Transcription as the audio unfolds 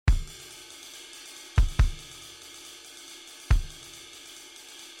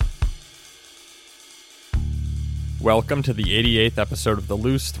Welcome to the 88th episode of the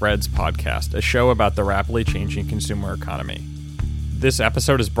Loose Threads podcast, a show about the rapidly changing consumer economy. This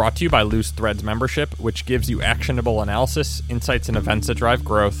episode is brought to you by Loose Threads membership, which gives you actionable analysis, insights, and events that drive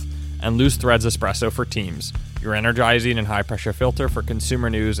growth, and Loose Threads Espresso for Teams, your energizing and high-pressure filter for consumer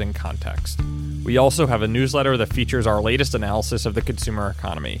news and context. We also have a newsletter that features our latest analysis of the consumer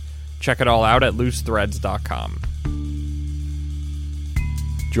economy. Check it all out at loosethreads.com.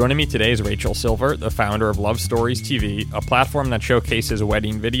 Joining me today is Rachel Silver, the founder of Love Stories TV, a platform that showcases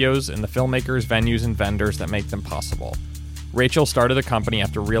wedding videos and the filmmakers, venues, and vendors that make them possible. Rachel started the company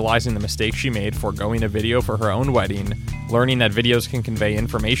after realizing the mistake she made foregoing a video for her own wedding, learning that videos can convey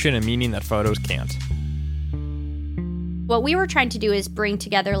information and meaning that photos can't. What we were trying to do is bring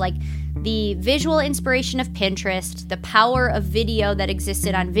together the visual inspiration of Pinterest, the power of video that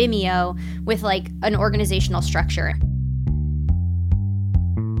existed on Vimeo with an organizational structure.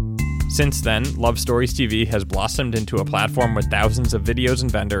 Since then, Love Stories TV has blossomed into a platform with thousands of videos and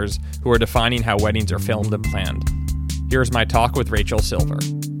vendors who are defining how weddings are filmed and planned. Here's my talk with Rachel Silver.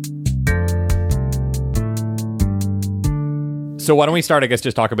 So why don't we start,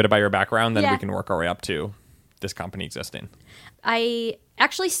 just talk a bit about your background, then we can work our way up to this company existing. I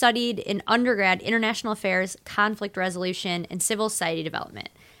actually studied in undergrad international affairs, conflict resolution, and civil society development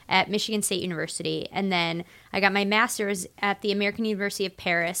at Michigan State University. And then I got my master's at the American University of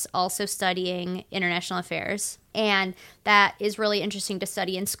Paris, also studying international affairs. And that is really interesting to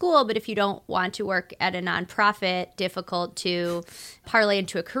study in school, but if you don't want to work at a nonprofit, difficult to parlay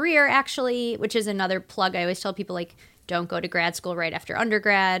into a career, actually, which is another plug. I always tell people, don't go to grad school right after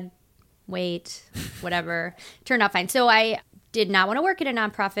undergrad. Wait, whatever. Turned out fine. So I did not want to work at a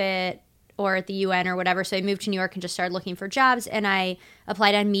nonprofit or at the UN or whatever, so I moved to New York and just started looking for jobs, and I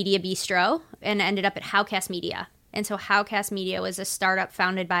applied on Media Bistro and ended up at Howcast Media. And so Howcast Media was a startup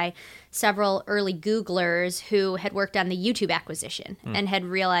founded by several early Googlers who had worked on the YouTube acquisition and had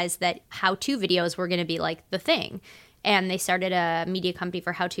realized that how-to videos were going to be the thing. And they started a media company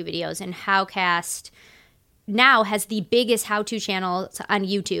for how-to videos, and Howcast now has the biggest how-to channel on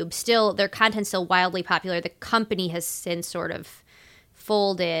YouTube. Still, their content's still wildly popular. The company has since sort of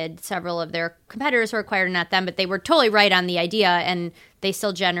folded. Several of their competitors were acquired, not them, but they were totally right on the idea, and they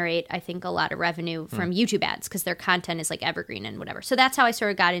still generate, I think, a lot of revenue from YouTube ads because their content is evergreen and whatever. So that's how I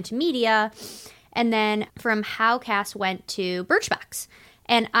sort of got into media. And then from Howcast went to Birchbox.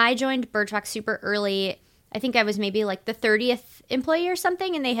 And I joined Birchbox super early. I think I was maybe the 30th employee or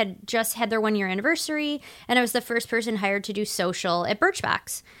something, and they had just had their 1-year anniversary, and I was the first person hired to do social at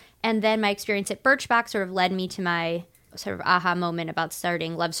Birchbox. And then my experience at Birchbox sort of led me to my sort of aha moment about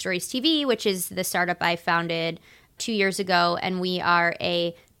starting Love Stories TV, which is the startup I founded 2 years ago, and we are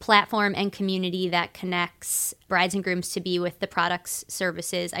a platform and community that connects brides and grooms to be with the products,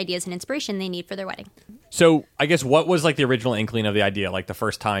 services, ideas, and inspiration they need for their wedding. So I guess what was the original inkling of the idea, the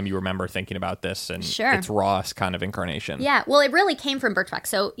first time you remember thinking about this and its rawest kind of incarnation? Yeah, well, it really came from Birchbox.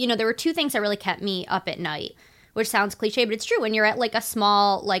 So, there were two things that really kept me up at night, which sounds cliche, but it's true. When you're at a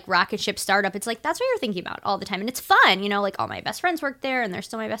small rocket ship startup, it's that's what you're thinking about all the time. And it's fun, all my best friends work there and they're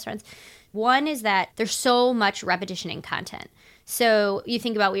still my best friends. One is that there's so much repetition in content. So you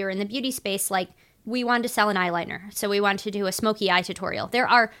think about, we were in the beauty space, we wanted to sell an eyeliner. So we wanted to do a smoky eye tutorial. There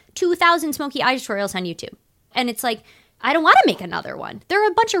are 2,000 smoky eye tutorials on YouTube. And it's I don't want to make another one. There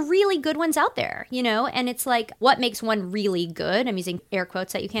are a bunch of really good ones out there, and it's what makes one really good? I'm using air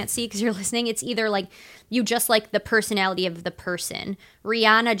quotes that you can't see because you're listening. It's either you just like the personality of the person.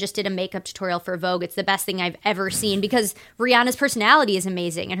 Rihanna just did a makeup tutorial for Vogue. It's the best thing I've ever seen because Rihanna's personality is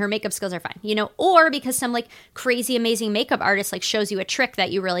amazing and her makeup skills are fine, or because some crazy amazing makeup artist shows you a trick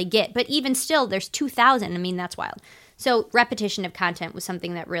that you really get. But even still, there's 2,000. I mean, that's wild. So repetition of content was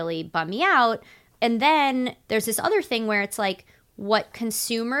something that really bummed me out. And then there's this other thing where it's what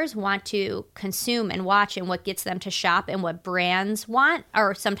consumers want to consume and watch and what gets them to shop and what brands want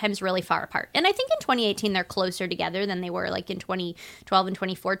are sometimes really far apart. And I think in 2018, they're closer together than they were in 2012 and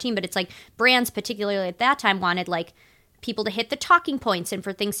 2014. But it's brands, particularly at that time, wanted people to hit the talking points and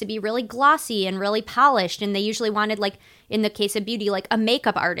for things to be really glossy and really polished. And they usually wanted, in the case of beauty, a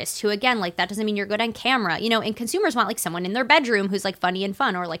makeup artist who, again, that doesn't mean you're good on camera, and consumers want someone in their bedroom who's funny and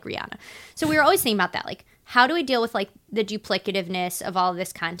fun, or Rihanna. So we were always thinking about that. How do we deal with the duplicativeness of all of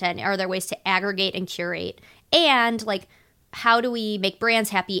this content? Are there ways to aggregate and curate? And how do we make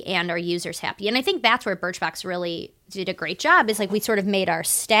brands happy and our users happy? And I think that's where Birchbox really did a great job, is we sort of made our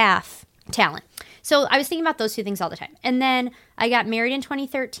staff talent. So I was thinking about those two things all the time. And then I got married in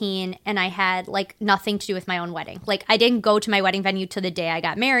 2013 and I had nothing to do with my own wedding. I didn't go to my wedding venue to the day I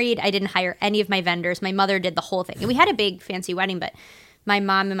got married. I didn't hire any of my vendors. My mother did the whole thing. And we had a big fancy wedding, but my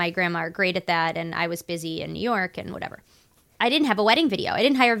mom and my grandma are great at that, and I was busy in New York and whatever. I didn't have a wedding video. I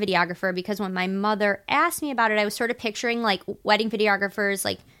didn't hire a videographer because when my mother asked me about it, I was sort of picturing like wedding videographers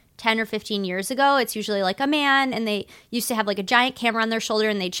like 10 or 15 years ago. It's usually like a man, and they used to have like a giant camera on their shoulder,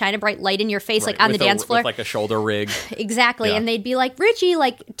 and they'd shine a bright light in your face, like on the dance floor. With like a shoulder rig. Exactly. Yeah. And they'd be like, Richie,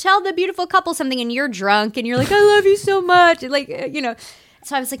 like tell the beautiful couple something, and you're drunk and you're like, I love you so much. And like, you know,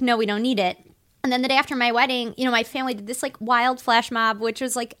 so I was like, no, we don't need it. And then the day after my wedding, you know, my family did this like wild flash mob, which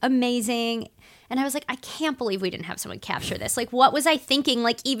was like amazing. And I was like, I can't believe we didn't have someone capture this. Like, what was I thinking?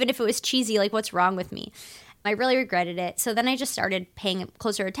 Like, even if it was cheesy, like, what's wrong with me? I really regretted it. So then I just started paying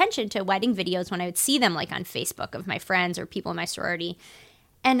closer attention to wedding videos when I would see them, like, on Facebook of my friends or people in my sorority.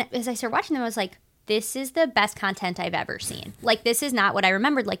 And as I started watching them, I was like, this is the best content I've ever seen. Like, this is not what I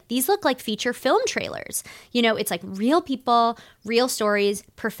remembered. Like, these look like feature film trailers. You know, it's like real people, real stories,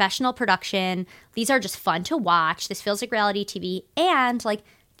 professional production. These are just fun to watch. This feels like reality TV. And, like,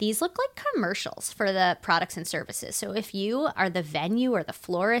 these look like commercials for the products and services. So if you are the venue or the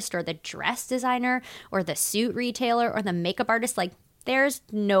florist or the dress designer or the suit retailer or the makeup artist, like there's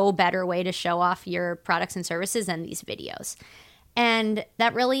no better way to show off your products and services than these videos. And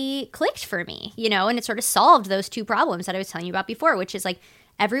that really clicked for me, you know, and it sort of solved those two problems that I was telling you about before, which is like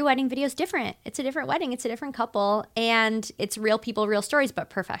every wedding video is different. It's a different wedding. It's a different couple. And it's real people, real stories,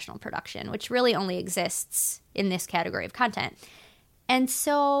 but professional production, which really only exists in this category of content. And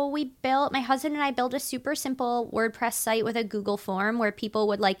so my husband and I built a super simple WordPress site with a Google form where people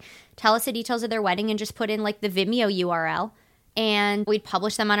would like tell us the details of their wedding and just put in like the Vimeo URL, and we'd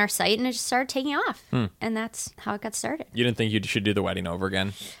publish them on our site, and it just started taking off. And that's how it got started. You didn't think you should do the wedding over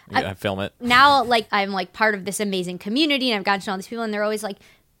again? Film it? Now, like, I'm like part of this amazing community, and I've gotten to know all these people, and they're always like,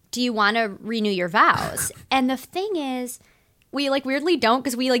 do you want to renew your vows? And the thing is, we like weirdly don't,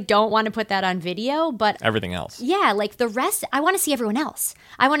 because we like don't want to put that on video, but everything else. Yeah, like the rest, I want to see everyone else.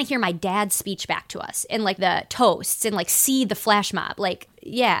 I want to hear my dad's speech back to us and like the toasts and like see the flash mob. Like,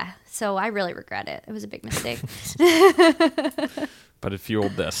 yeah. So I really regret it. It was a big mistake. But it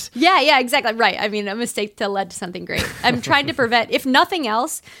fueled this. Yeah, exactly. Right. I mean, a mistake that led to something great. I'm trying to prevent, if nothing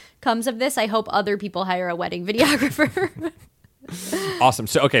else comes of this, I hope other people hire a wedding videographer. Awesome.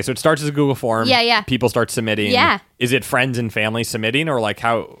 So it starts as a Google form. Yeah. People start submitting. Yeah. Is it friends and family submitting, or like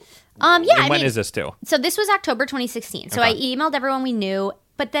how? When is this too? So this was October 2016. So I emailed everyone we knew,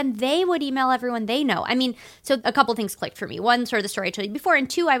 but then they would email everyone they know. I mean, so a couple things clicked for me. One, sort of the story I told you before, and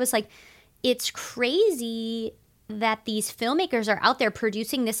two, I was like, it's crazy that these filmmakers are out there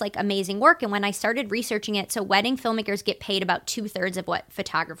producing this like amazing work. And when I started researching it, so wedding filmmakers get paid about 2/3 of what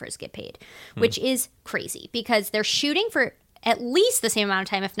photographers get paid, which is crazy because they're shooting for at least the same amount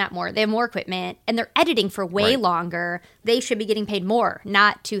of time, if not more. They have more equipment, and they're editing for way longer. They should be getting paid more,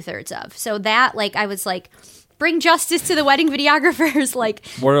 not 2/3 of. So that, like, I was like, bring justice to the wedding videographers. Like,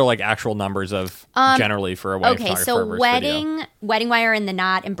 what are like actual numbers of generally for a wedding photographer? So Wedding Wire and The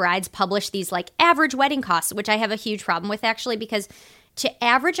Knot and Brides publish these like average wedding costs, which I have a huge problem with actually, because to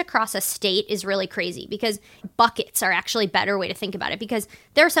average across a state is really crazy, because buckets are actually a better way to think about it, because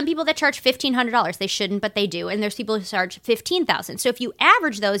there are some people that charge $1,500. They shouldn't, but they do. And there's people who charge $15,000. So if you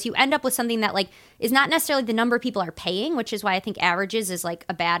average those, you end up with something that like is not necessarily the number people are paying, which is why I think averages is like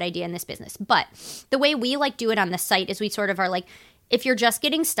a bad idea in this business. But the way we like do it on the site is we sort of are like, if you're just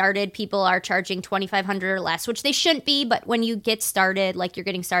getting started, people are charging $2,500 or less, which they shouldn't be. But when you get started, like you're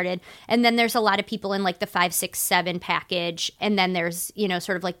getting started, and then there's a lot of people in like the 5, 6, 7 package, and then there's, you know,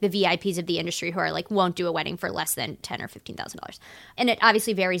 sort of like the VIPs of the industry who are like won't do a wedding for less than $10,000 or $15,000, and it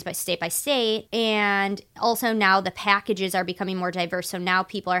obviously varies by state. And also now the packages are becoming more diverse. So now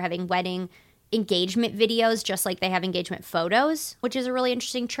people are having wedding engagement videos just like they have engagement photos, which is a really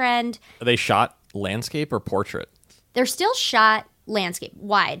interesting trend. Are they shot landscape or portrait? They're still shot landscape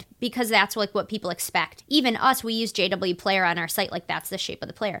wide, because that's like what people expect. Even us, we use JW Player on our site, like that's the shape of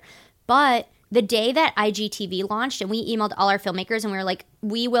the player. But the day that IGTV launched, and we emailed all our filmmakers and we were like,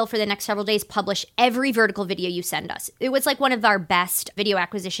 we will for the next several days publish every vertical video you send us. It was like one of our best video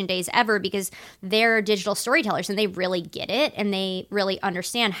acquisition days ever, because they're digital storytellers and they really get it, and they really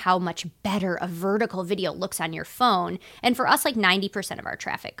understand how much better a vertical video looks on your phone. And for us, like 90% of our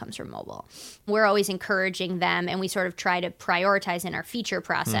traffic comes from mobile. We're always encouraging them, and we sort of try to prioritize in our feature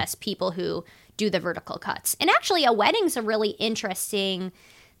process people who do the vertical cuts. And actually, a wedding's a really interesting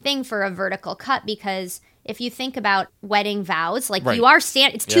thing for a vertical cut, because if you think about wedding vows, like you are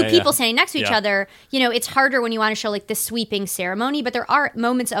it's two people standing next to each other. You know, it's harder when you want to show like the sweeping ceremony, but there are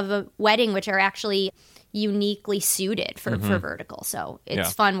moments of a wedding which are actually uniquely suited for vertical. So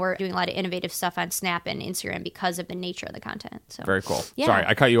it's fun. We're doing a lot of innovative stuff on Snap and Instagram because of the nature of the content. So very cool. Yeah. Sorry,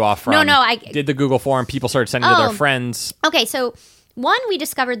 I cut you off from I did the Google form. People started sending to their friends. Okay, so One, we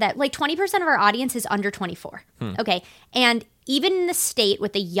discovered that like 20% of our audience is under 24. Okay. And even in the state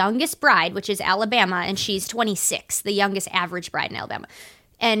with the youngest bride, which is Alabama, and she's 26, the youngest average bride in Alabama.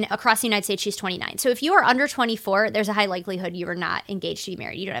 And across the United States, she's 29. So if you are under 24, there's a high likelihood you are not engaged to be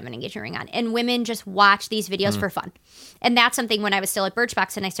married. You don't have an engagement ring on. And women just watch these videos for fun. And that's something when I was still at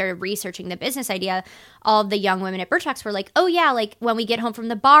Birchbox and I started researching the business idea, all of the young women at Birchbox were like, oh yeah, like when we get home from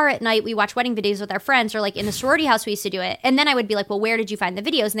the bar at night, we watch wedding videos with our friends, or like in the sorority house, we used to do it. And then I would be like, well, where did you find the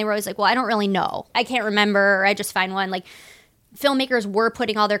videos? And they were always like, well, I don't really know. I can't remember. Or I just find one. Like, filmmakers were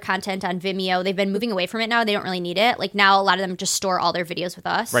putting all their content on Vimeo. They've been moving away from it now. They don't really need it. Like now a lot of them just store all their videos with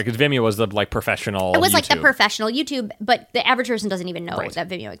us. Right, because Vimeo was the like professional It was YouTube. like the professional YouTube, but the average person doesn't even know that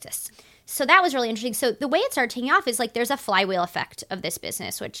Vimeo exists. So that was really interesting. So the way it started taking off is like there's a flywheel effect of this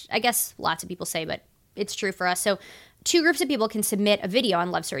business, which I guess lots of people say, but it's true for us. So two groups of people can submit a video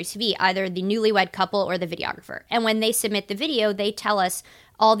on Love Stories TV, either the newlywed couple or the videographer. And when they submit the video, they tell us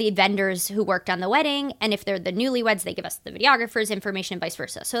all the vendors who worked on the wedding. And if they're the newlyweds, they give us the videographer's information and vice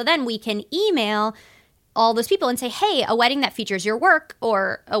versa. So then we can email all those people and say, hey, a wedding that features your work,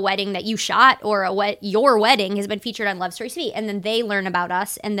 or a wedding that you shot, or your wedding has been featured on Love Stories TV. And then they learn about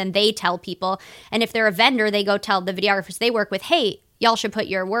us, and then they tell people. And if they're a vendor, they go tell the videographers they work with, hey, y'all should put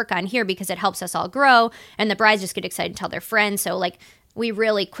your work on here because it helps us all grow. And the brides just get excited and tell their friends. So like we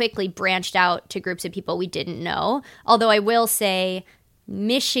really quickly branched out to groups of people we didn't know. Although I will say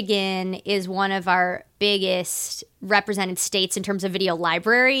Michigan is one of our biggest represented states in terms of video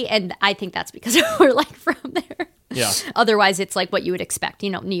library. And I think that's because we're like from there. Yeah. Otherwise, it's like what you would expect,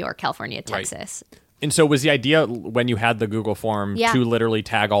 New York, California, Texas. Right. And so was the idea when you had the Google form to literally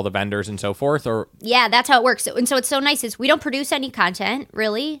tag all the vendors and so forth? Or yeah, that's how it works. And so it's so nice is we don't produce any content,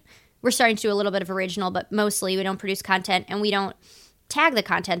 really. We're starting to do a little bit of original, but mostly we don't produce content, and we don't tag the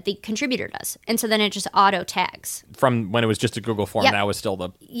content. The contributor does. And so then it just auto tags. From when it was just a Google form, that was still the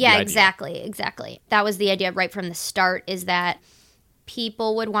idea. Exactly. That was the idea right from the start, is that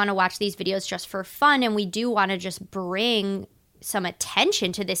people would want to watch these videos just for fun, and we do want to just bring some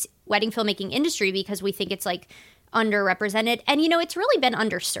attention to this wedding filmmaking industry because we think it's like underrepresented. And, it's really been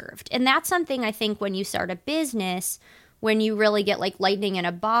underserved. And that's something I think when you start a business, when you really get like lightning in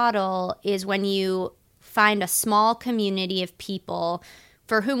a bottle, is when you find a small community of people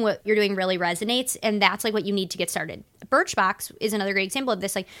for whom what you're doing really resonates. And that's like what you need to get started. Birchbox is another great example of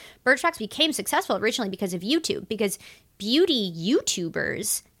this. Like Birchbox became successful originally because of YouTube, because beauty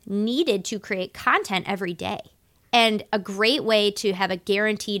YouTubers needed to create content every day. And a great way to have a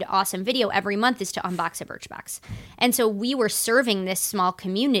guaranteed awesome video every month is to unbox a Birchbox. And so we were serving this small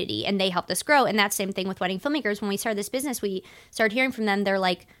community, and they helped us grow. And that same thing with wedding filmmakers. When we started this business, we started hearing from them. They're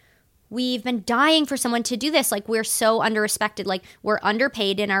like, we've been dying for someone to do this. Like, we're so underrespected. Like, we're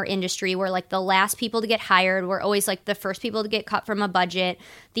underpaid in our industry. We're like the last people to get hired. We're always like the first people to get cut from a budget.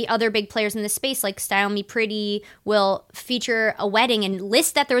 The other big players in this space, like Style Me Pretty, will feature a wedding and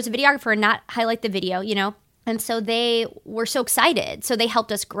list that there was a videographer and not highlight the video, And so they were so excited. So they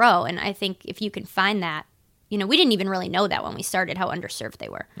helped us grow. And I think if you can find that, we didn't even really know that when we started, how underserved they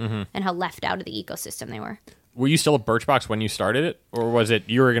were and how left out of the ecosystem they were. Were you still at Birchbox when you started it? Or was it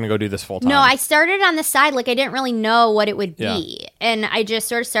you were going to go do this full time? No, I started on the side. Like, I didn't really know what it would be. And I just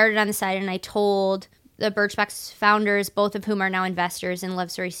sort of started on the side, and I told the Birchbox founders, both of whom are now investors in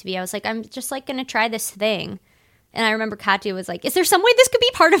Love Stories TV, I was like, I'm just like going to try this thing. And I remember Katya was like, is there some way this could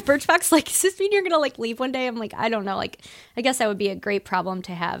be part of Birchbox? Like, does this mean you're going to like leave one day? I'm like, I don't know. Like, I guess that would be a great problem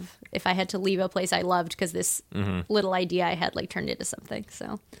to have if I had to leave a place I loved because this little idea I had like turned into something.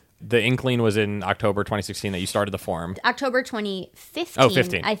 So the inkling was in October 2016 that you started the forum. October 2015. Oh,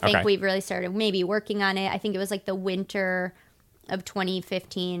 15. I think okay. we really started maybe working on it. I think it was like the winter of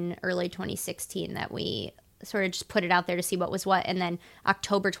 2015, early 2016 that we sort of just put it out there to see what was what. And then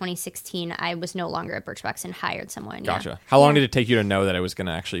October 2016, I was no longer at Birchbox and hired someone. Gotcha. Yeah. How long did it take you to know that it was going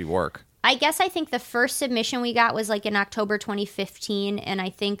to actually work? I guess I think the first submission we got was like in October 2015. And I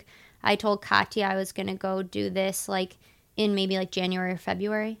think I told Katya I was going to go do this like in maybe like January or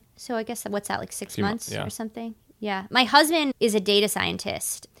February. So I guess what's that, like 6 months or something? Yeah. My husband is a data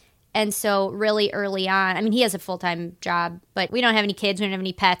scientist. And so really early on, I mean, he has a full-time job, but we don't have any kids. We don't have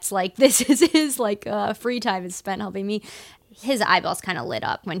any pets. Like, this is his, like, free time is spent helping me. His eyeballs kind of lit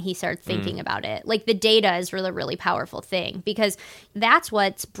up when he started thinking about it. Like, the data is really, really powerful thing because that's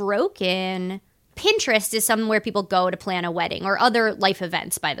what's broken. Pinterest is somewhere people go to plan a wedding or other life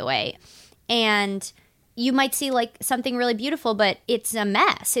events, by the way. And you might see, like, something really beautiful, but it's a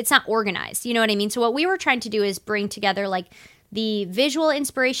mess. It's not organized. You know what I mean? So what we were trying to do is bring together, like, the visual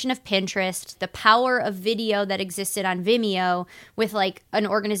inspiration of Pinterest, the power of video that existed on Vimeo with like an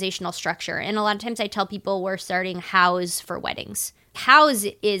organizational structure. And a lot of times I tell people we're starting Hows for weddings.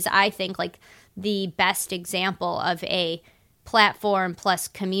 Houzz is, I think, like the best example of a platform plus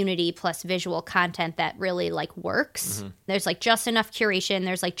community plus visual content that really like works. There's like just enough curation.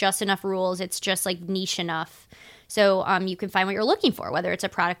 There's like just enough rules. It's just like niche enough. So you can find what you're looking for, whether it's a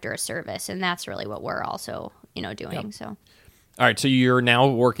product or a service. And that's really what we're also, doing. Yep. So. All right. So you're now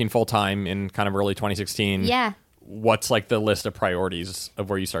working full time in kind of early 2016. Yeah. What's like the list of priorities of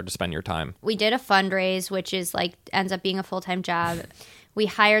where you start to spend your time? We did a fundraise, which is like ends up being a full-time job. We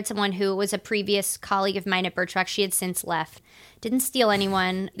hired someone who was a previous colleague of mine at Birchbox. She had since left. Didn't steal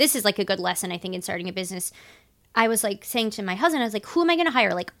anyone. This is like a good lesson, I think, in starting a business. I was like saying to my husband, I was like, who am I going to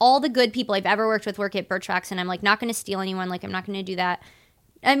hire? Like all the good people I've ever worked with work at Birchbox, and I'm like not going to steal anyone. Like I'm not going to do that.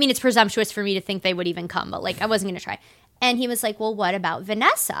 I mean, it's presumptuous for me to think they would even come, but like I wasn't going to try. And he was like, well, what about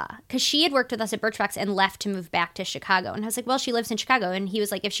Vanessa? Because she had worked with us at Birchbox and left to move back to Chicago. And I was like, well, she lives in Chicago. And he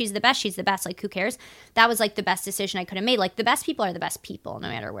was like, if she's the best, she's the best. Like, who cares? That was like the best decision I could have made. Like, the best people are the best people, no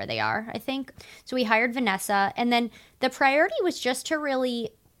matter where they are, I think. So we hired Vanessa. And then the priority was just to really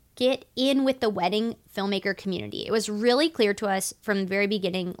get in with the wedding filmmaker community. It was really clear to us from the very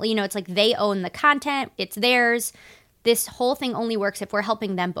beginning, it's like they own the content. It's theirs. This whole thing only works if we're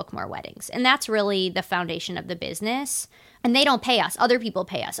helping them book more weddings. And that's really the foundation of the business. And they don't pay us. Other people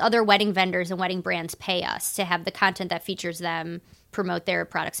pay us. Other wedding vendors and wedding brands pay us to have the content that features them promote their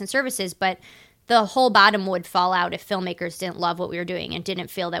products and services. But the whole bottom would fall out if filmmakers didn't love what we were doing and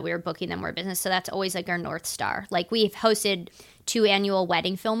didn't feel that we were booking them more business. So that's always like our North Star. Like we've hosted 2 annual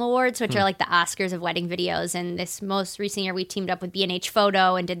wedding film awards, which are like the Oscars of wedding videos. And this most recent year we teamed up with B&H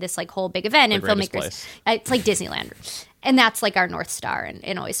Photo and did this like whole big event. And filmmakers, it's like Disneyland. And that's like our North Star. And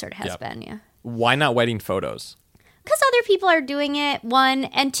it always sort of has been, yeah. Why not wedding photos? Because other people are doing it, 1.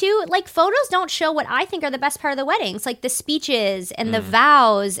 And 2, like photos don't show what I think are the best part of the weddings. Like the speeches and the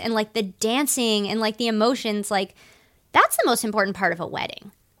vows and like the dancing and like the emotions. Like that's the most important part of a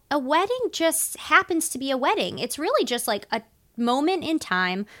wedding. A wedding just happens to be a wedding. It's really just like a moment in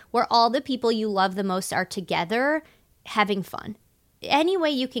time where all the people you love the most are together having fun. Any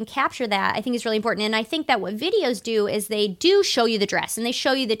way you can capture that, I think is really important. And I think that what videos do is they do show you the dress and they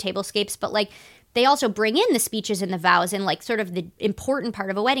show you the tablescapes, but like they also bring in the speeches and the vows and like sort of the important part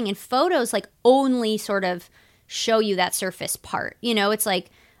of a wedding. And photos like only sort of show you that surface part. It's like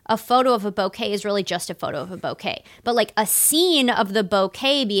a photo of a bouquet is really just a photo of a bouquet. But like a scene of the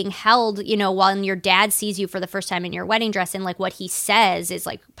bouquet being held, while your dad sees you for the first time in your wedding dress and like what he says is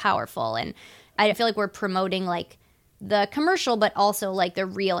like powerful. And I feel like we're promoting like the commercial, but also like the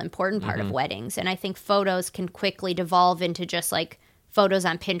real important part of weddings. And I think photos can quickly devolve into just like photos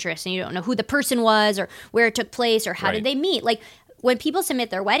on Pinterest and you don't know who the person was or where it took place or how did they meet. Like when people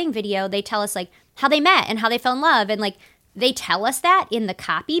submit their wedding video, they tell us like how they met and how they fell in love. And like they tell us that in the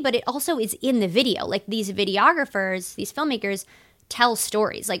copy, but it also is in the video. Like these videographers, these filmmakers tell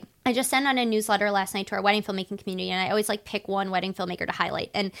stories. Like I just sent out a newsletter last night to our wedding filmmaking community, and I always like pick one wedding filmmaker to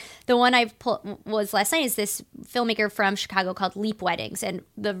highlight. And the one I was last night is this filmmaker from Chicago called Leap Weddings. And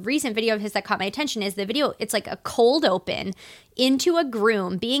the recent video of his that caught my attention is the video. It's like a cold open into a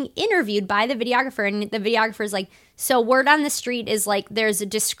groom being interviewed by the videographer, and the videographer is like, so word on the street is like there's a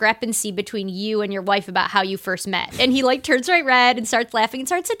discrepancy between you and your wife about how you first met. And he like turns right red and starts laughing and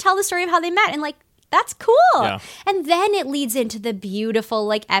starts to tell the story of how they met. And like, that's cool. Yeah. And then it leads into the beautiful,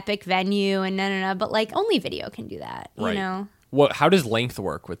 like, epic venue and but, like, only video can do that, you know? How does length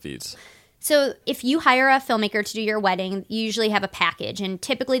work with these? So if you hire a filmmaker to do your wedding, you usually have a package. And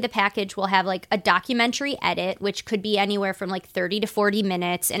typically the package will have, like, a documentary edit, which could be anywhere from, like, 30 to 40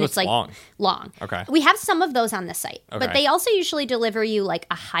 minutes. And it's like, long. Okay. We have some of those on the site. Okay. But they also usually deliver you, like,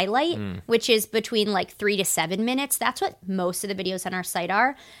 a highlight, which is between, like, 3 to 7 minutes. That's what most of the videos on our site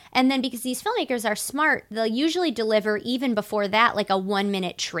are. And then because these filmmakers are smart, they'll usually deliver even before that, like a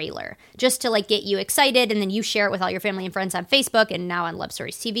 1-minute trailer just to like get you excited. And then you share it with all your family and friends on Facebook and now on Love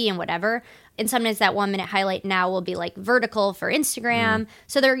Stories TV and whatever. And sometimes that 1-minute highlight now will be like vertical for Instagram.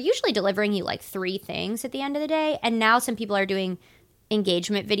 So they're usually delivering you like 3 things at the end of the day. And now some people are doing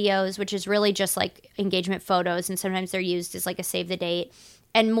engagement videos, which is really just like engagement photos. And sometimes they're used as like a save the date.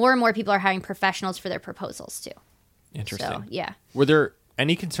 And more people are hiring professionals for their proposals too. Interesting. So, yeah. Were there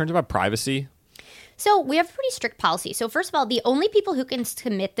any concerns about privacy? So we have a pretty strict policy. So first of all, the only people who can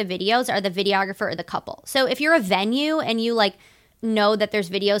submit the videos are the videographer or the couple. So if you're a venue and you like know that there's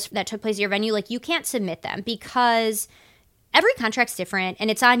videos that took place at your venue, like you can't submit them because every contract's different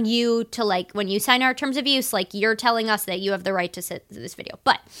and it's on you to like when you sign our terms of use, like you're telling us that you have the right to sit this video.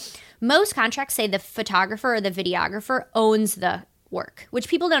 But most contracts say the photographer or the videographer owns the work, which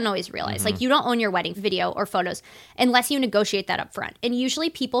people don't always realize. Like, you don't own your wedding video or photos unless you negotiate that up front. And usually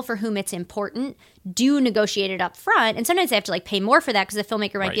people for whom it's important do negotiate it up front. And sometimes they have to like pay more for that because the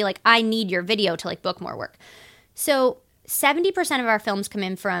filmmaker might be like, I need your video to like book more work. So 70% of our films come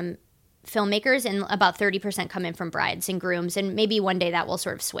in from filmmakers and about 30% come in from brides and grooms. And maybe one day that will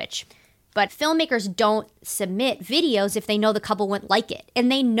sort of switch. But filmmakers don't submit videos if they know the couple wouldn't like it.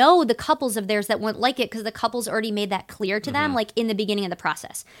 And they know the couples of theirs that wouldn't like it because the couples already made that clear to them, like in the beginning of the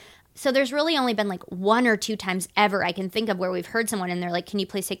process. So there's really only been like 1 or 2 times ever I can think of where we've heard someone and they're like, can you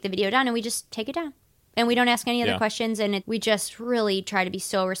please take the video down? And we just take it down. And we don't ask any other questions. And we just really try to be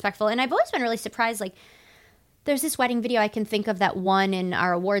so respectful. And I've always been really surprised, like, there's this wedding video I can think of that won in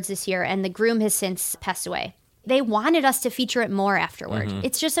our awards this year, and the groom has since passed away. They wanted us to feature it more afterward.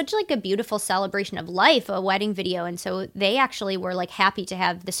 It's just such like a beautiful celebration of life, a wedding video. And so they actually were like happy to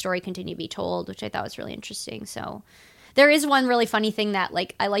have the story continue to be told, which I thought was really interesting. So there is one really funny thing that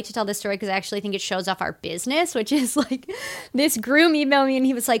like I like to tell this story because I actually think it shows off our business, which is like this groom emailed me and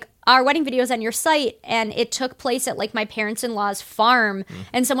he was like, our wedding video is on your site, and it took place at like my parents-in-law's farm,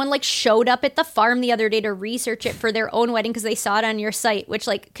 and someone like showed up at the farm the other day to research it for their own wedding because they saw it on your site, which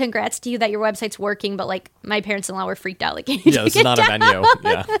like congrats to you that your website's working, but like my parents-in-law were freaked out like, this is not a venue.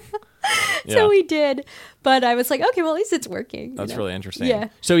 So we did, but I was like, okay, well at least it's working. That's really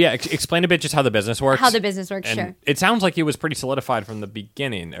interesting. So explain a bit just how the business works. How the business works, and sure. It sounds like it was pretty solidified from the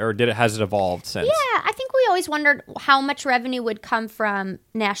beginning, or has it evolved since? Yeah, I think we always wondered how much revenue would come from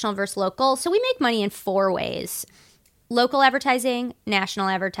national versus local. So we make money in 4 ways: local advertising, national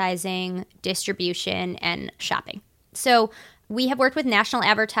advertising, distribution, and shopping. So we have worked with national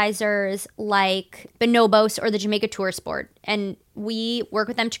advertisers like Bonobos or the Jamaica Tourist Board, and we work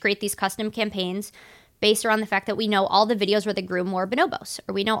with them to create these custom campaigns based around the fact that we know all the videos where the groom wore bonobos,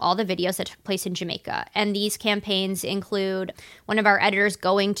 or we know all the videos that took place in Jamaica. And these campaigns include one of our editors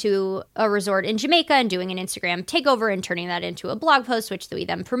going to a resort in Jamaica and doing an Instagram takeover and turning that into a blog post, which we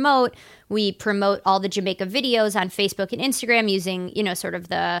then promote. We promote all the Jamaica videos on Facebook and Instagram using, sort of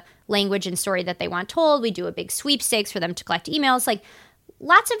the language and story that they want told. We do a big sweepstakes for them to collect emails. Like,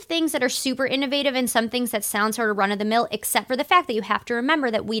 lots of things that are super innovative and some things that sound sort of run-of-the-mill, except for the fact that you have to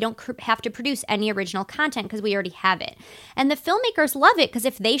remember that we don't have to produce any original content because we already have it. And the filmmakers love it because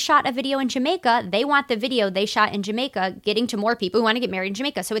if they shot a video in Jamaica, they want the video they shot in Jamaica getting to more people who want to get married in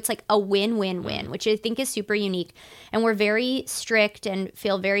Jamaica. So it's like a win-win-win, which I think is super unique. And we're very strict and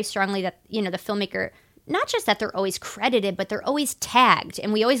feel very strongly that, the filmmaker, not just that they're always credited, but they're always tagged.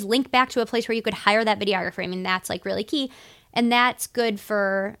 And we always link back to a place where you could hire that videographer. I mean, that's like really key. And that's good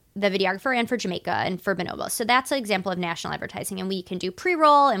for the videographer and for Jamaica and for Bonobos. So that's an example of national advertising. And we can do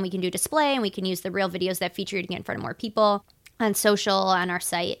pre-roll and we can do display and we can use the real videos that feature you to get in front of more people on social, on our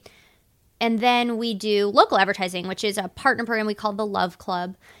site. And then we do local advertising, which is a partner program we call the Love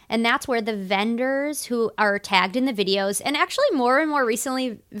Club. And that's where the vendors who are tagged in the videos, and actually more and more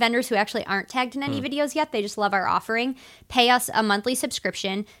recently, vendors who actually aren't tagged in any videos yet, they just love our offering, pay us a monthly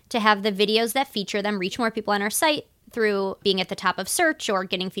subscription to have the videos that feature them reach more people on our site through being at the top of search or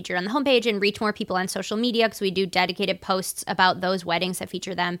getting featured on the homepage, and reach more people on social media because we do dedicated posts about those weddings that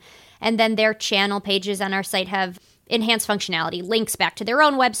feature them. And then their channel pages on our site have enhanced functionality, links back to their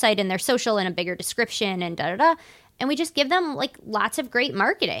own website and their social and a bigger description and da-da-da. And we just give them like lots of great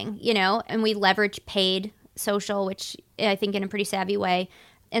marketing, and we leverage paid social, which I think in a pretty savvy way.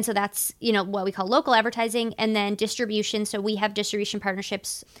 And so that's, what we call local advertising. And then distribution. So we have distribution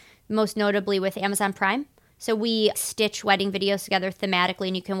partnerships, most notably with Amazon Prime. So we stitch wedding videos together thematically,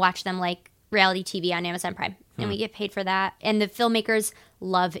 and you can watch them like reality TV on Amazon Prime. And we get paid for that. And the filmmakers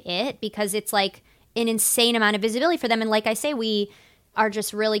love it because it's like an insane amount of visibility for them. And like I say, we are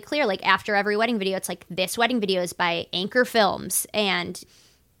just really clear. Like after every wedding video, it's like, this wedding video is by Anchor Films. And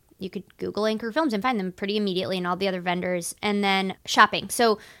you could Google Anchor Films and find them pretty immediately, and all the other vendors. And then shopping.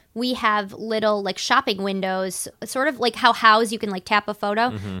 So we have little like shopping windows, sort of like how House you can like tap a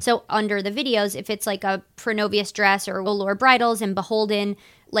photo. So under the videos, if it's like a Pronovius dress or Allure Bridals and Beholden,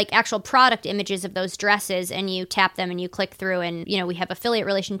 like actual product images of those dresses, and you tap them and you click through, and we have affiliate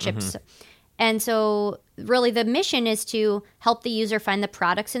relationships. And so really the mission is to help the user find the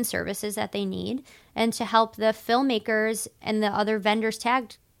products and services that they need, and to help the filmmakers and the other vendors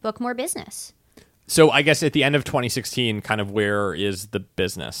tagged book more business. So I guess at the end of 2016, kind of where is the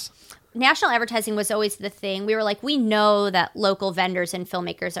business? National advertising was always the thing. We were like, we know that local vendors and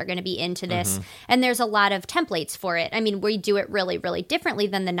filmmakers are going to be into this. And there's a lot of templates for it. I mean, we do it really, really differently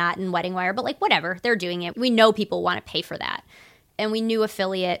than the Knot and Wedding Wire, but like whatever, they're doing it. We know people want to pay for that. And we knew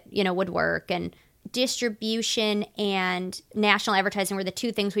affiliate, would work. And distribution and national advertising were the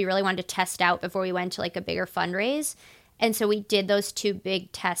 2 things we really wanted to test out before we went to like a bigger fundraise. And so we did those 2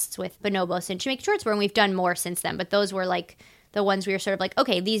 big tests with Bonobos and Jamaican Short Sport, and we've done more since then. But those were like the ones we were sort of like,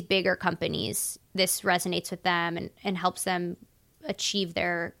 okay, these bigger companies, this resonates with them and helps them achieve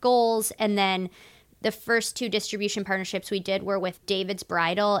their goals. And then the first 2 distribution partnerships we did were with David's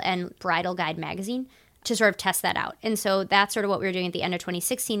Bridal and Bridal Guide Magazine to sort of test that out. And so that's sort of what we were doing at the end of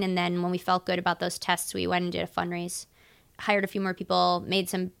 2016. And then when we felt good about those tests, we went and did a fundraise, hired a few more people, made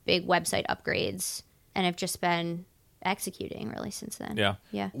some big website upgrades, and have just been executing really since then.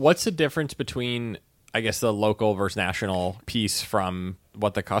 Yeah. What's the difference between, I guess, the local versus national piece from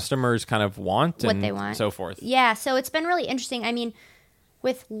what the customers kind of want what and they want, so forth? Yeah, so it's been really interesting. I mean,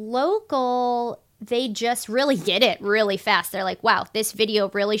 with local, they just really get it really fast. They're like, wow, this video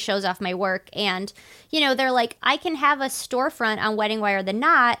really shows off my work. And, they're like, I can have a storefront on Wedding Wire The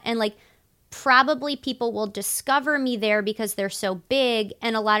Knot, and like, probably people will discover me there because they're so big.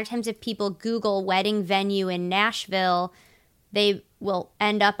 And a lot of times if people Google wedding venue in Nashville, they will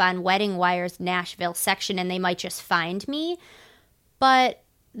end up on Wedding Wire's Nashville section and they might just find me. But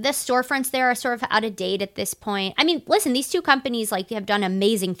the storefronts there are sort of out of date at this point. I mean, listen, these 2 companies like have done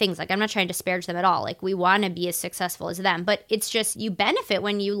amazing things. Like, I'm not trying to disparage them at all. Like, we want to be as successful as them, but it's just you benefit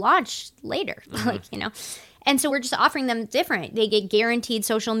when you launch later, And so we're just offering them different. They get guaranteed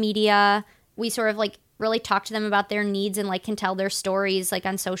social media. We sort of like really talk to them about their needs and like can tell their stories like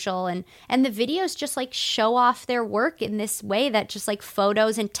on social, and the videos just like show off their work in this way that just like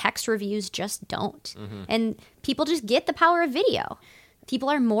photos and text reviews just don't. And people just get the power of video. People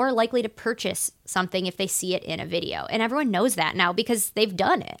are more likely to purchase something if they see it in a video, and everyone knows that now because they've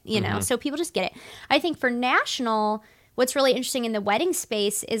done it, so people just get it. I think for national, what's really interesting in the wedding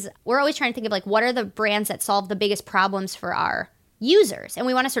space is we're always trying to think of like, what are the brands that solve the biggest problems for our users? And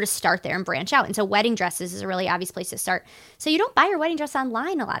we want to sort of start there and branch out. And so wedding dresses is a really obvious place to start. So you don't buy your wedding dress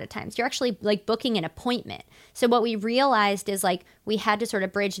online a lot of times. You're actually like booking an appointment. So what we realized is like we had to sort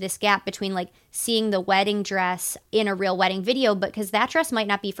of bridge this gap between like seeing the wedding dress in a real wedding video, because that dress might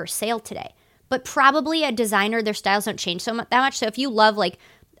not be for sale today. But probably a designer, their styles don't change that much. So if you love like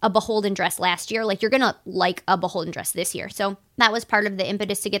a beholden dress last year, like you're gonna like a beholden dress this year. So that was part of the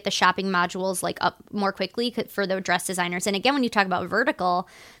impetus to get the shopping modules like up more quickly for the dress designers. And again, when you talk about vertical,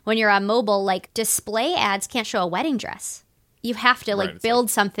 when you're on mobile, like display ads can't show a wedding dress. You have to like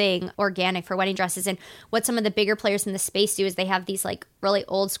build something organic for wedding dresses. And what some of the bigger players in the space do is they have these like really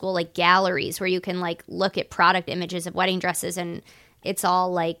old school like galleries where you can like look at product images of wedding dresses, and it's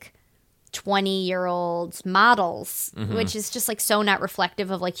all like 20-year-old models, which is just like so not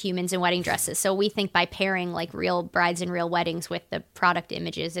reflective of like humans in wedding dresses. So we think by pairing like real brides and real weddings with the product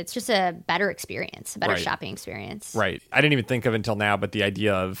images, it's just a better experience, a better shopping experience. Right. I didn't even think of until now, but the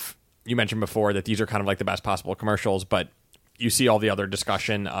idea of, you mentioned before that these are kind of like the best possible commercials, but you see all the other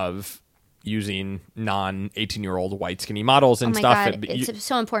discussion of using non-18-year-old white skinny models and stuff. God, it's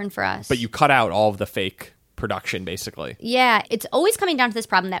so important for us. But you cut out all of the fake production, basically. Yeah, it's always coming down to this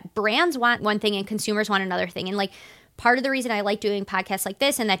problem that brands want one thing and consumers want another thing. And like part of the reason I like doing podcasts like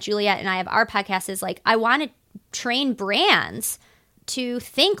this and that Juliet and I have our podcast is like I want to train brands to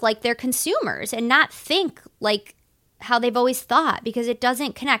think like they're consumers and not think like how they've always thought, because it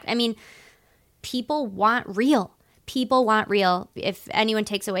doesn't connect. I mean, people want real. People want real, if anyone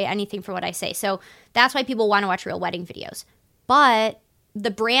takes away anything for what I say. So that's why people want to watch real wedding videos. But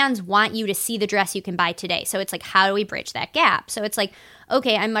the brands want you to see the dress you can buy today. So it's like, how do we bridge that gap? So it's like,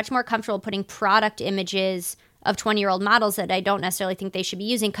 okay, I'm much more comfortable putting product images of 20-year-old models that I don't necessarily think they should be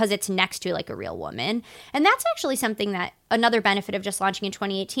using because it's next to like a real woman. And that's actually something that another benefit of just launching in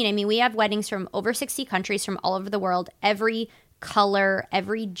 2018. I mean, we have weddings from over 60 countries from all over the world, every color,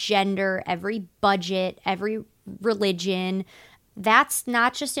 every gender, every budget, every religion. That's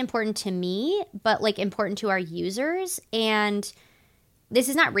not just important to me, but like important to our users. And this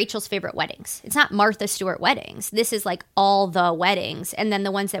is not Rachel's favorite weddings. It's not Martha Stewart weddings. This is like all the weddings. And then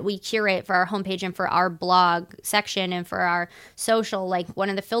the ones that we curate for our homepage and for our blog section and for our social, like one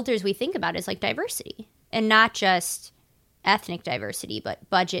of the filters we think about is like diversity, and not just ethnic diversity, but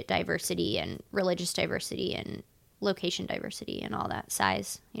budget diversity and religious diversity and location diversity and all that,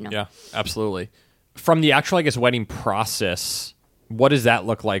 size, you know? Yeah, absolutely. From the actual, I guess, wedding process, what does that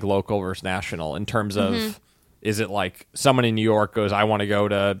look like local versus national in terms of, is it like someone in New York goes, I want to go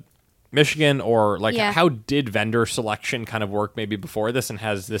to Michigan, or like how did vendor selection kind of work maybe before this, and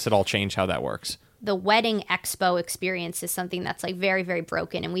has this at all changed how that works? The wedding expo experience is something that's like very, very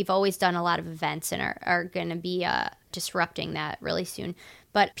broken, and we've always done a lot of events and are going to be disrupting that really soon.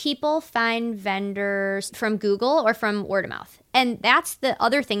 But people find vendors from Google or from word of mouth. And that's the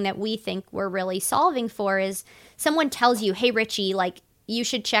other thing that we think we're really solving for is someone tells you, hey, Richie, like you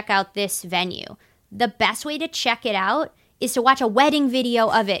should check out this venue. the best way to check it out is to watch a wedding video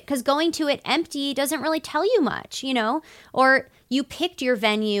of it, because going to it empty doesn't really tell you much, you know? Or you picked your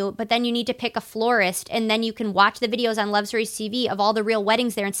venue, but then you need to pick a florist, and then you can watch the videos on Love Stories TV of all the real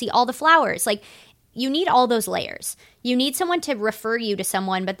weddings there and see all the flowers. Like, you need all those layers. You need someone to refer you to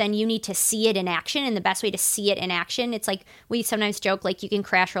someone, but then you need to see it in action. And the best way to see it in action, it's like we sometimes joke, like, you can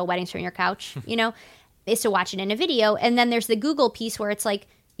crash roll weddings from your couch, you know, is to watch it in a video. And then there's the Google piece where it's like,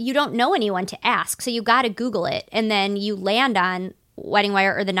 you don't know anyone to ask. So you got to Google it. And then you land on Wedding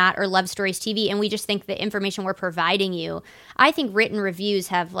Wire or The Knot or Love Stories TV. And we just think the information we're providing you, I think written reviews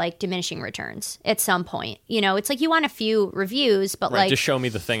have like diminishing returns at some point. You know, it's like you want a few reviews, but like, just show me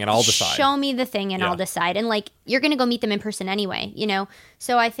the thing and I'll decide. Show me the thing and I'll decide. And like, you're going to go meet them in person anyway, you know?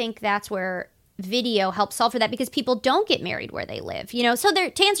 So I think that's where video helps solve for that, because people don't get married where they live, you know? So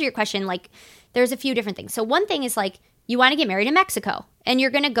there, to answer your question, like, there's a few different things. So one thing is like, you want to get married in Mexico, and you're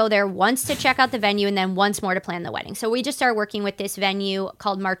going to go there once to check out the venue and then once more to plan the wedding. So we just started working with this venue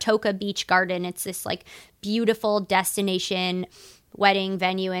called Martoca Beach Garden. It's this like beautiful destination wedding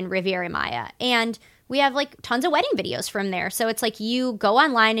venue in Riviera Maya. And we have like tons of wedding videos from there. So it's like you go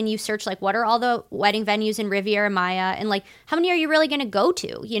online and you search like, what are all the wedding venues in Riviera Maya, and like, how many are you really going to go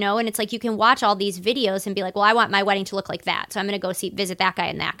to, you know? And it's like, you can watch all these videos and be like, well, I want my wedding to look like that, so I'm going to go visit that guy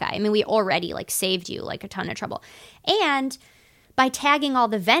and that guy. I mean, we already like saved you like a ton of trouble. And by tagging all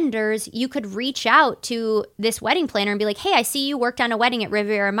the vendors, you could reach out to this wedding planner and be like, hey, I see you worked on a wedding at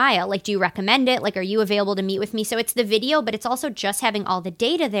Riviera Maya. Like, do you recommend it? Like, are you available to meet with me? So it's the video, but it's also just having all the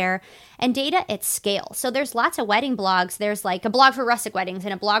data there, and data at scale. So there's lots of wedding blogs. There's like a blog for rustic weddings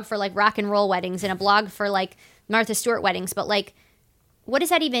and a blog for like rock and roll weddings and a blog for like Martha Stewart weddings. But like, what does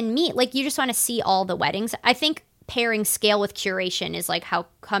that even mean? Like, you just want to see all the weddings. I think pairing scale with curation is like how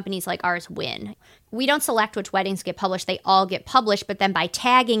companies like ours win. We don't select which weddings get published. They all get published, but then by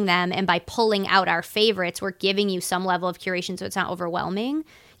tagging them and by pulling out our favorites, we're giving you some level of curation so it's not overwhelming.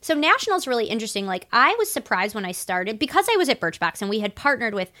 So national is really interesting. Like, I was surprised when I started, because I was at Birchbox and we had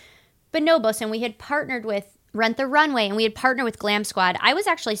partnered with Bonobos and we had partnered with Rent the Runway and we had partnered with Glam Squad. I was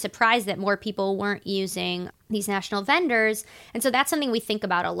actually surprised that more people weren't using these national vendors. And so that's something we think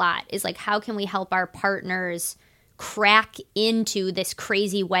about a lot, is like, how can we help our partners crack into this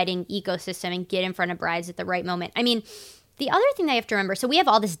crazy wedding ecosystem and get in front of brides at the right moment. I mean, the other thing that you have to remember, so we have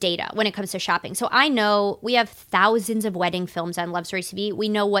all this data when it comes to shopping. So I know we have thousands of wedding films on Love Stories TV. We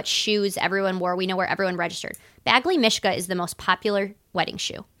know what shoes everyone wore. We know where everyone registered. Bagley Mishka is the most popular wedding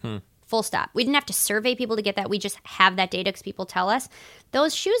shoe. Full stop. We didn't have to survey people to get that. We just have that data because people tell us.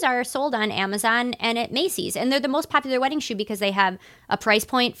 Those shoes are sold on Amazon and at Macy's. And they're the most popular wedding shoe because they have a price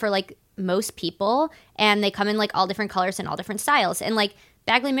point for like most people, and they come in like all different colors and all different styles. And like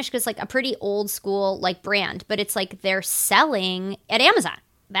Bagley Mishka is like a pretty old school like brand, but it's like they're selling at Amazon.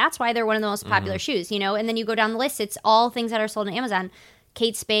 That's why they're one of the most popular shoes, you know? And then you go down the list, it's all things that are sold on Amazon.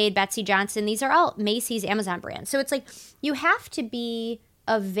 Kate Spade, Betsy Johnson, these are all Macy's Amazon brands. So it's like you have to be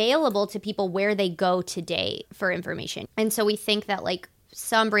available to people where they go today for information. And so we think that like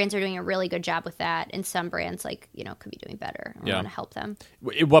some brands are doing a really good job with that, and some brands, like, you know, could be doing better. We want to help them.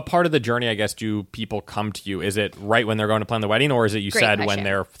 What part of the journey, I guess, do people come to you? Is it right when they're going to plan the wedding, or is it Great question. When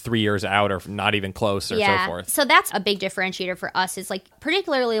they're 3 years out or not even close or so forth? So that's a big differentiator for us, is like,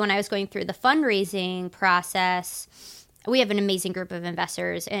 particularly when I was going through the fundraising process, we have an amazing group of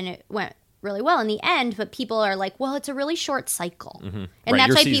investors and it went really well in the end, but people are like, well, it's a really short cycle. And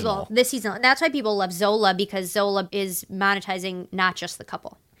that's why that's why people love Zola, because Zola is monetizing not just the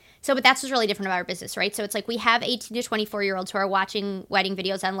couple. So, but that's what's really different about our business, right? So it's like we have 18 to 24-year-olds who are watching wedding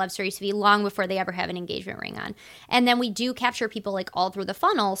videos on Love Stories TV long before they ever have an engagement ring on. And then we do capture people like all through the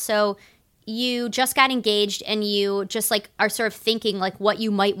funnel. So you just got engaged and you just like are sort of thinking like what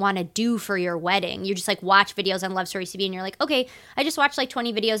you might want to do for your wedding. You just like watch videos on Love Stories TV and you're like, okay, I just watched like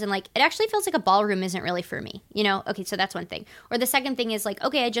 20 videos and like it actually feels like a ballroom isn't really for me, you know? Okay, so that's one thing. Or the second thing is like,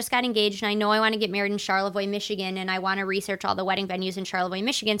 okay, I just got engaged and I know I want to get married in Charlevoix, Michigan, and I want to research all the wedding venues in Charlevoix,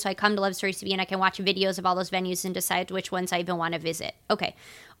 Michigan, so I come to Love Stories TV and I can watch videos of all those venues and decide which ones I even want to visit. Okay.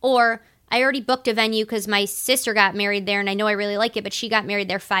 Or I already booked a venue because my sister got married there and I know I really like it, but she got married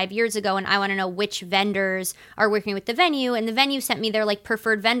there 5 years ago and I want to know which vendors are working with the venue. And the venue sent me their like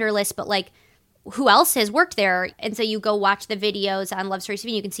preferred vendor list, but like who else has worked there? And so you go watch the videos on Love Stories TV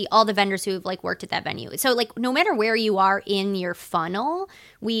and you can see all the vendors who have like worked at that venue. So like no matter where you are in your funnel,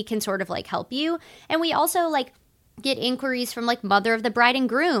 we can sort of like help you. And we also like get inquiries from like mother of the bride and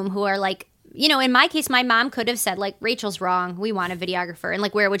groom who are like you know, in my case, my mom could have said, like, Rachel's wrong. We want a videographer. And,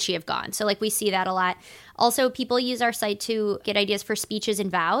 like, where would she have gone? So, like, we see that a lot. Also, people use our site to get ideas for speeches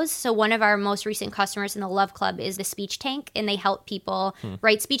and vows. So one of our most recent customers in the Love Club is the Speech Tank, and they help people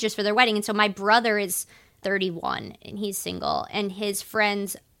write speeches for their wedding. And so my brother is 31, and he's single, and his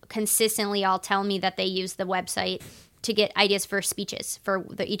friends consistently all tell me that they use the website to get ideas for speeches for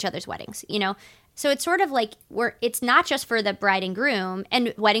each other's weddings, you know? So it's sort of like it's not just for the bride and groom,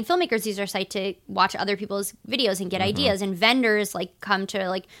 and wedding filmmakers use our site to watch other people's videos and get ideas, and vendors like come to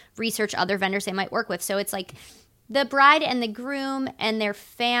like research other vendors they might work with. So it's like the bride and the groom and their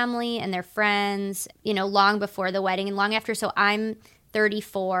family and their friends, you know, long before the wedding and long after. So I'm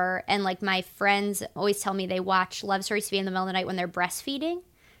 34, and like my friends always tell me they watch Love Stories TV in the middle of the night when they're breastfeeding,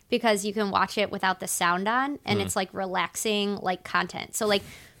 because you can watch it without the sound on, and it's like relaxing like content. So like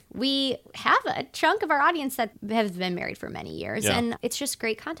we have a chunk of our audience that have been married for many years, and it's just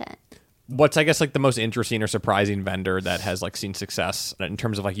great content. What's, I guess, like the most interesting or surprising vendor that has like seen success in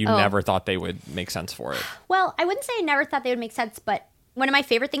terms of like you never thought they would make sense for it? Well, I wouldn't say I never thought they would make sense, but one of my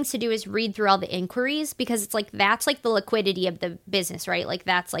favorite things to do is read through all the inquiries, because it's like that's like the liquidity of the business, right? Like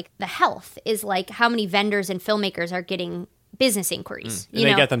that's like the health is like how many vendors and filmmakers are getting business inquiries. And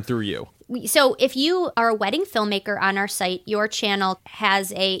they get them through you. So if you are a wedding filmmaker on our site, your channel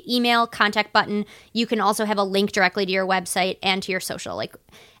has a email contact button. You can also have a link directly to your website and to your social. Like,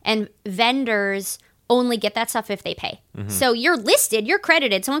 and vendors only get that stuff if they pay. So you're listed, you're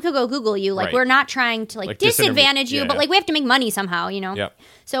credited. Someone could go Google you. Like, we're not trying to like disadvantage you, but like we have to make money somehow, you know? Yep.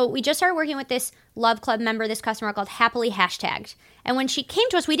 So we just started working with this Love Club member, this customer called Happily Hashtagged. And when she came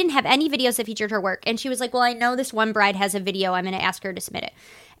to us, we didn't have any videos that featured her work. And she was like, well, I know this one bride has a video. I'm going to ask her to submit it.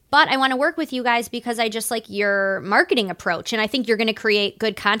 But I want to work with you guys because I just like your marketing approach. And I think you're going to create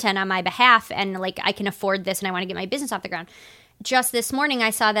good content on my behalf. And like, I can afford this and I want to get my business off the ground. Just this morning, I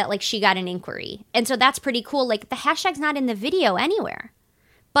saw that like she got an inquiry. And so that's pretty cool. Like the hashtag's not in the video anywhere.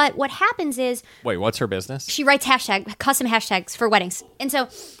 But what happens is... Wait, what's her business? She writes custom hashtags for weddings. And so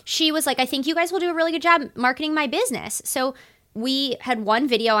she was like, I think you guys will do a really good job marketing my business. So we had one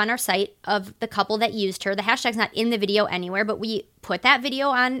video on our site of the couple that used her. The hashtag's not in the video anywhere, but we put that video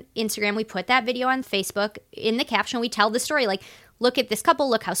on Instagram. We put that video on Facebook. In the caption, we tell the story. Like, look at this couple.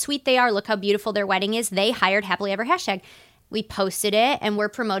 Look how sweet they are. Look how beautiful their wedding is. They hired Happily Ever hashtag. We posted it, and we're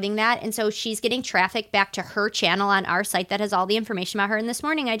promoting that. And so she's getting traffic back to her channel on our site that has all the information about her. And this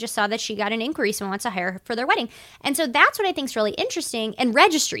morning, I just saw that she got an inquiry. Someone wants to hire her for their wedding. And so that's what I think is really interesting. And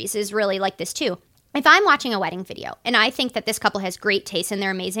registries is really like this too. If I'm watching a wedding video and I think that this couple has great taste and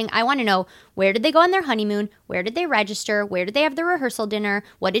they're amazing, I want to know, where did they go on their honeymoon? Where did they register? Where did they have their rehearsal dinner?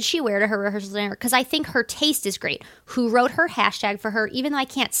 What did she wear to her rehearsal dinner? Because I think her taste is great. Who wrote her hashtag for her, even though I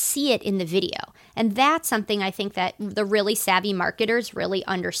can't see it in the video? And that's something I think that the really savvy marketers really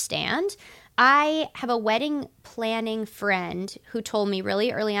understand. I have a wedding planning friend who told me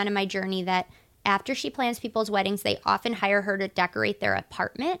really early on in my journey that after she plans people's weddings, they often hire her to decorate their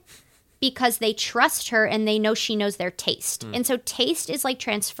apartment, because they trust her and they know she knows their taste. And so taste is like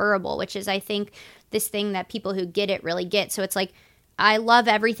transferable, which is, I think, this thing that people who get it really get. So it's like, I love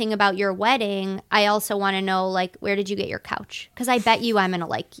everything about your wedding. I also want to know, like, where did you get your couch? Because I bet you I'm going to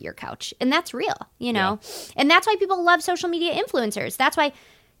like your couch. And that's real, you know? Yeah. And that's why people love social media influencers. That's why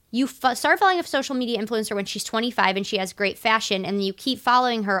you start following a social media influencer when she's 25 and she has great fashion, and you keep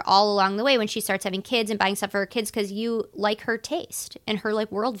following her all along the way when she starts having kids and buying stuff for her kids, because you like her taste and her like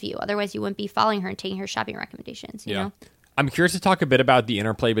worldview. Otherwise, you wouldn't be following her and taking her shopping recommendations. You know? I'm curious to talk a bit about the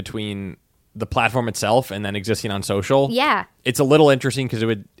interplay between the platform itself and then existing on social. Yeah, it's a little interesting because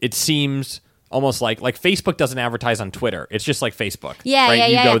it seems almost like Facebook doesn't advertise on Twitter. It's just like Facebook. Yeah,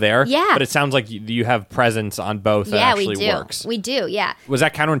 right? You go there. Yeah. But it sounds like you have presence on both that actually works. We do, yeah. Was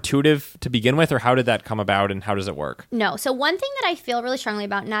that counterintuitive to begin with, or how did that come about and how does it work? No. So one thing that I feel really strongly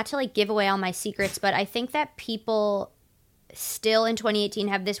about, not to like give away all my secrets, but I think that people still in 2018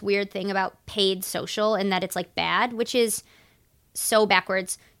 have this weird thing about paid social and that it's like bad, which is so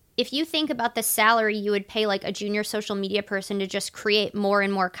backwards. If you think about the salary you would pay like a junior social media person to just create more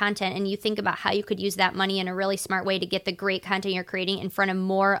and more content, and you think about how you could use that money in a really smart way to get the great content you're creating in front of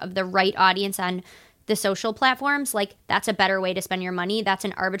more of the right audience on the social platforms, like that's a better way to spend your money. That's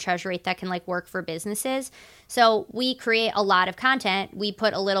an arbitrage rate that can like work for businesses. So we create a lot of content. We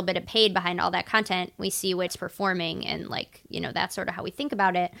put a little bit of paid behind all that content. We see what's performing, and like, you know, that's sort of how we think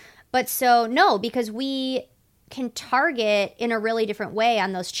about it. But so no, because we can target in a really different way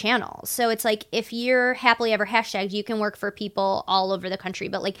on those channels. So it's like, if you're Happily Ever hashtagged, you can work for people all over the country.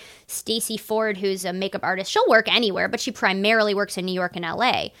 But like Stacey Ford, who's a makeup artist, she'll work anywhere, but she primarily works in New York and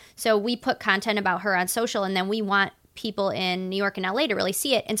LA. So we put content about her on social, and then we want people in New York and LA to really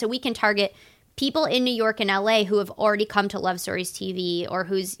see it. And so we can target people in New York and LA who have already come to Love Stories TV, or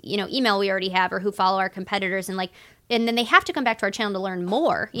whose, email we already have, or who follow our competitors, and then they have to come back to our channel to learn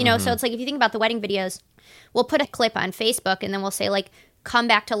more, So it's like, if you think about the wedding videos, we'll put a clip on Facebook and then we'll say come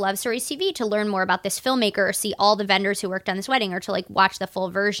back to Love Stories TV to learn more about this filmmaker, or see all the vendors who worked on this wedding, or to watch the full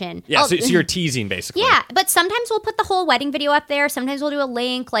version. Yeah, so you're teasing basically. Yeah, but sometimes we'll put the whole wedding video up there. Sometimes we'll do a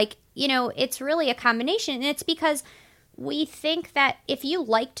link. It's really a combination. And it's because we think that if you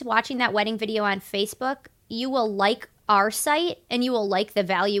liked watching that wedding video on Facebook, you will like our site and you will like the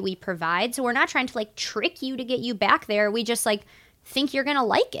value we provide. So we're not trying to trick you to get you back there. We just think you're going to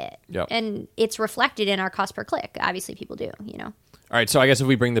like it. Yep. And it's reflected in our cost per click. Obviously people do, All right, so I guess if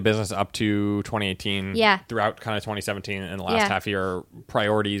we bring the business up to 2018, throughout kind of 2017 and the last half year,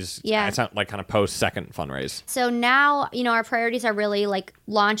 priorities, it's not kind of post-second fundraise. So now, our priorities are really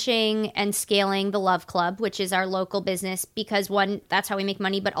launching and scaling the Love Club, which is our local business, because one, that's how we make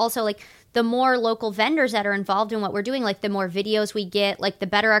money, but also the more local vendors that are involved in what we're doing, the more videos we get, the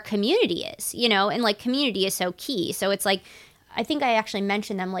better our community is, and community is so key. So it's I think I actually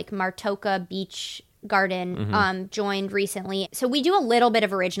mentioned them, Martoka Beach Garden joined recently. So we do a little bit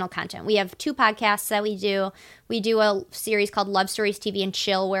of original content. We have 2 podcasts that we do. We do a series called Love Stories TV and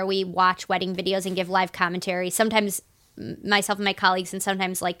Chill, where we watch wedding videos and give live commentary. Sometimes myself and my colleagues, and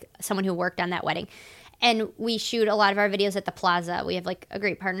sometimes someone who worked on that wedding. And we shoot a lot of our videos at the Plaza. We have a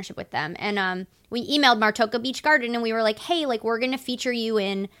great partnership with them. And we emailed Martoka Beach Garden and we were hey, we're going to feature you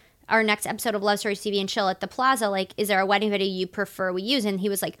in our next episode of Love Stories TV and Chill at the Plaza. Is there a wedding video you prefer we use? And he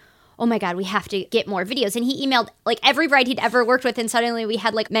was oh my God, we have to get more videos. And he emailed every bride he'd ever worked with, and suddenly we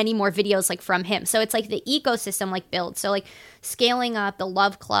had many more videos from him. So it's the ecosystem builds. So scaling up the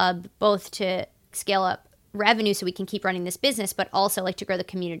Love Club, both to scale up revenue so we can keep running this business, but also to grow the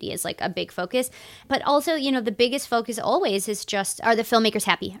community is a big focus. But also, the biggest focus always is just, are the filmmakers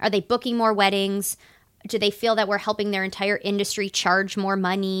happy? Are they booking more weddings? Do they feel that we're helping their entire industry charge more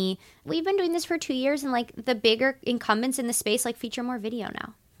money? We've been doing this for 2 years, and the bigger incumbents in the space feature more video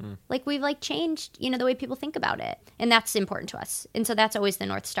now. We've changed, the way people think about it. And that's important to us. And so that's always the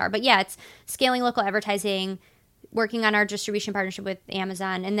North Star. But yeah, it's scaling local advertising, working on our distribution partnership with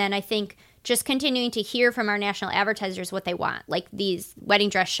Amazon. And then I think just continuing to hear from our national advertisers what they want. These wedding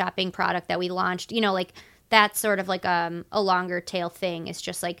dress shopping product that we launched, that's sort of a longer tail thing. It's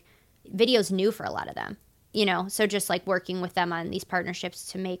just video's new for a lot of them. So just working with them on these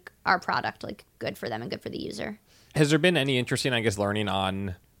partnerships to make our product good for them and good for the user. Has there been any interesting, learning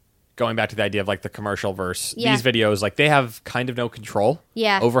on going back to the idea of the commercial verse? These videos, they have kind of no control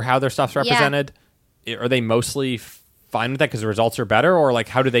over how their stuff's represented. Are they mostly fine with that because the results are better, or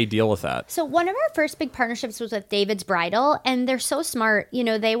how do they deal with that? So one of our first big partnerships was with David's Bridal, and they're so smart.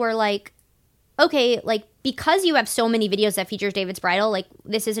 They were okay, because you have so many videos that features David's Bridal,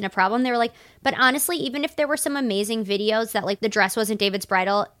 this isn't a problem. They were but honestly, even if there were some amazing videos that the dress wasn't David's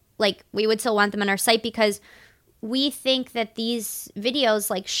Bridal, we would still want them on our site, because we think that these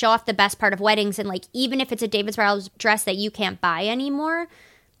videos show off the best part of weddings. And even if it's a David's Bridal dress that you can't buy anymore,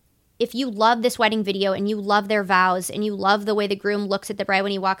 if you love this wedding video and you love their vows and you love the way the groom looks at the bride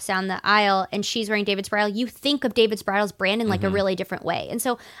when he walks down the aisle and she's wearing David's Bridal, you think of David's Bridal's brand in a really different way. And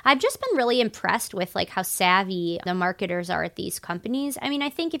so I've just been really impressed with how savvy the marketers are at these companies. I mean, I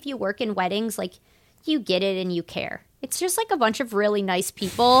think if you work in weddings, you get it and you care. It's just a bunch of really nice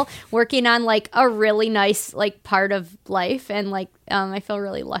people working on a really nice part of life. And I feel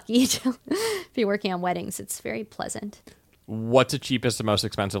really lucky to be working on weddings. It's very pleasant. What's the cheapest and most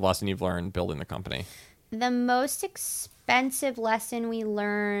expensive lesson you've learned building the company? The most expensive lesson we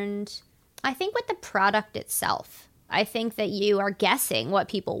learned, I think, with the product itself. I think that you are guessing what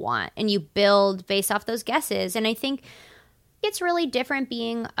people want and you build based off those guesses. And I think it's really different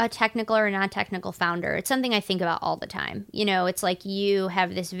being a technical or non-technical founder. It's something I think about all the time. It's you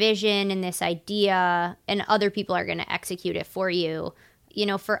have this vision and this idea and other people are going to execute it for you.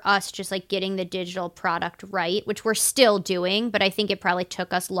 For us, just getting the digital product right, which we're still doing, but I think it probably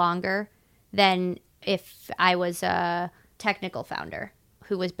took us longer than if I was a technical founder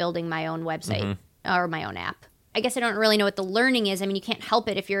who was building my own website or my own app. I guess I don't really know what the learning is. I mean, you can't help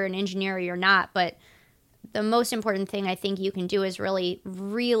it if you're an engineer or you're not, but the most important thing I think you can do is really,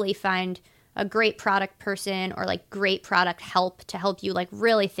 really find a great product person or great product help to help you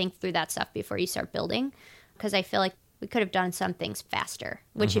really think through that stuff before you start building. Because I feel we could have done some things faster,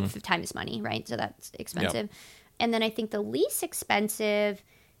 which if time is money, right? So that's expensive. Yep. And then I think the least expensive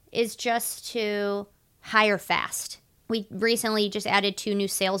is just to hire fast. We recently just added 2 new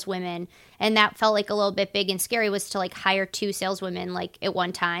saleswomen, and that felt a little bit big and scary, was to hire 2 saleswomen at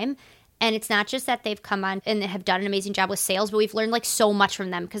one time. And it's not just that they've come on and have done an amazing job with sales, but we've learned like so much from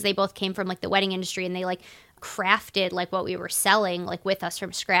them because they both came from like the wedding industry and they like crafted like what we were selling like with us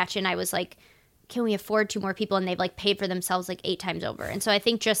from scratch. And I was like, can we afford 2 more people? And they've like paid for themselves like 8 times over. And so I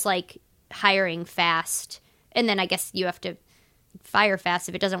think just like hiring fast, and then I guess you have to fire fast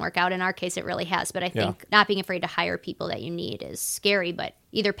if it doesn't work out. In our case, it really has. But I think not being afraid to hire people that you need is scary, but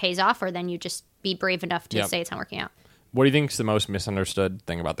either pays off or then you just be brave enough to say it's not working out. What do you think is the most misunderstood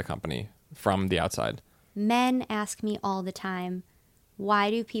thing about the company from the outside? Men ask me all the time, why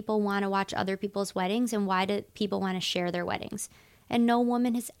do people want to watch other people's weddings and why do people want to share their weddings? And no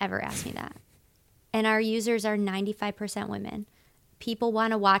woman has ever asked me that. And our users are 95% women. People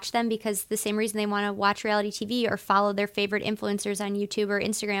want to watch them because the same reason they want to watch reality TV or follow their favorite influencers on YouTube or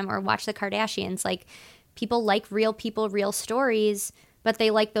Instagram or watch the Kardashians. Like, people like real people, real stories, but they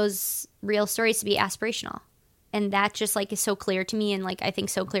like those real stories to be aspirational. And that just like is so clear to me and like I think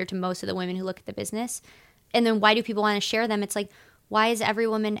so clear to most of the women who look at the business. And then why do people want to share them? It's like, why has every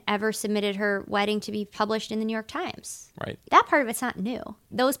woman ever submitted her wedding to be published in the New York Times? Right. That part of it's not new.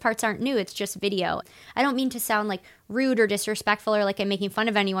 Those parts aren't new. It's just video. I don't mean to sound like rude or disrespectful or like I'm making fun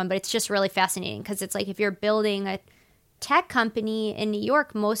of anyone, but it's just really fascinating because it's like if you're building a tech company in New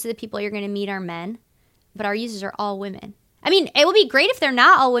York, most of the people you're going to meet are men, but our users are all women. I mean, it would be great if they're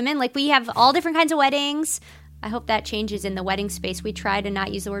not all women. Like we have all different kinds of weddings. I hope that changes in the wedding space. We try to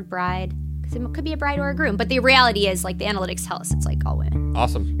not use the word bride. It could be a bride or a groom. But the reality is, like, the analytics tell us it's, like, all women.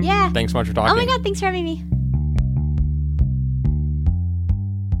 Awesome. Yeah. Thanks so much for talking. Oh, my God. Thanks for having me.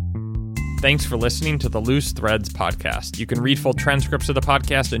 Thanks for listening to the Loose Threads podcast. You can read full transcripts of the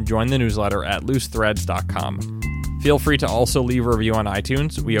podcast and join the newsletter at loosethreads.com. Feel free to also leave a review on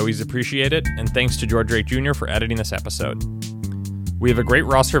iTunes. We always appreciate it. And thanks to George Drake Jr. for editing this episode. We have a great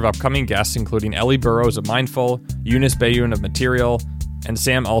roster of upcoming guests, including Ellie Burrows of Mindful, Eunice Bayun of Material, and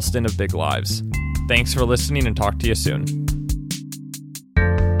Sam Alston of Big Lives. Thanks for listening and talk to you soon.